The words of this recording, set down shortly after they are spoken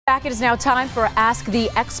Back, it is now time for Ask the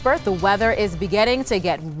Expert. The weather is beginning to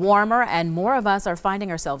get warmer and more of us are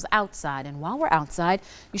finding ourselves outside. And while we're outside,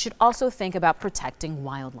 you should also think about protecting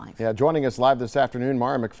wildlife. Yeah, joining us live this afternoon,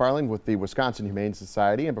 Maren McFarlane with the Wisconsin Humane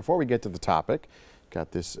Society. And before we get to the topic,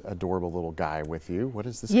 got this adorable little guy with you. What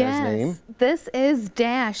is this guy's name? This is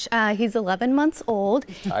Dash. He's 11 months old.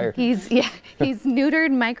 Tired. He's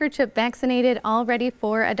neutered, microchip vaccinated, all ready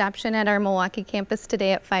for adoption at our Milwaukee campus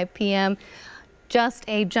today at 5 p.m. Just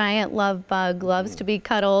a giant love bug, loves to be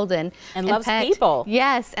cuddled and loves pet. people.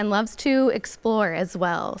 Yes, and loves to explore as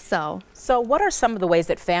well. So what are some of the ways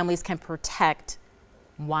that families can protect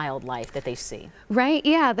wildlife that they see? Right,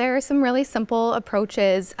 yeah, there are some really simple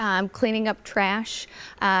approaches. Cleaning up trash,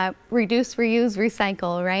 reduce, reuse,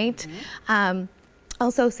 recycle, right? Mm-hmm.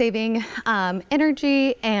 Also saving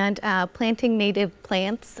energy and planting native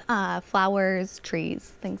plants, flowers,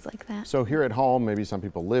 trees, things like that. So here at home, maybe some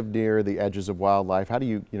people live near the edges of wildlife. How do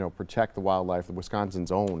you, protect the wildlife, the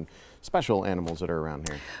Wisconsin's own special animals that are around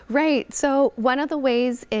here? Right, so one of the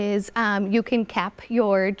ways is you can cap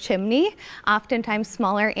your chimney. Oftentimes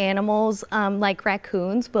smaller animals like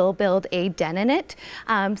raccoons will build a den in it.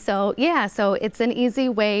 So it's an easy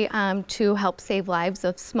way to help save lives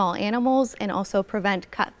of small animals and also prevent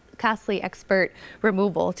costly expert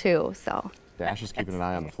removal too. So Dash is keeping an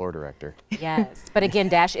eye on the floor director. Yes, but again,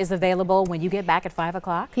 Dash is available when you get back at 5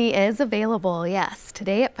 o'clock? He is available, yes,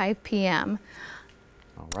 today at 5 p.m.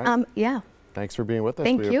 All right. Yeah. Thanks for being with us.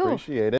 Thank you. We appreciate it.